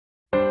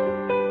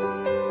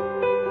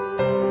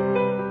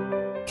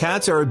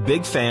Cats are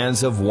big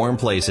fans of warm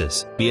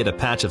places, be it a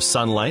patch of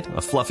sunlight,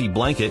 a fluffy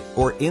blanket,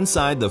 or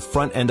inside the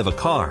front end of a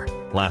car.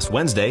 Last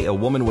Wednesday, a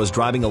woman was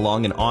driving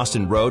along an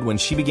Austin road when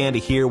she began to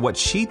hear what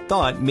she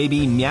thought may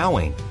be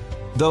meowing.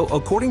 Though,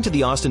 according to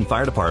the Austin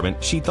Fire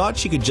Department, she thought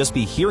she could just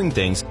be hearing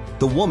things,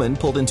 the woman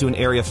pulled into an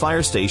area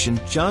fire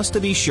station just to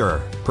be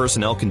sure.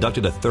 Personnel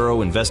conducted a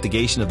thorough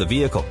investigation of the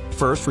vehicle,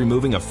 first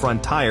removing a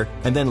front tire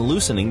and then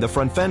loosening the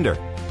front fender.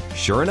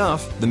 Sure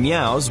enough, the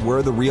meows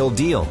were the real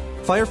deal.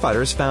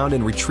 Firefighters found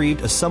and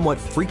retrieved a somewhat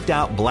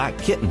freaked-out black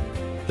kitten.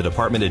 The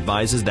department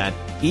advises that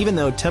even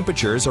though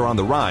temperatures are on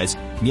the rise,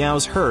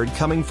 meows heard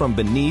coming from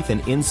beneath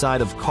and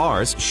inside of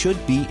cars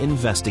should be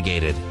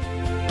investigated.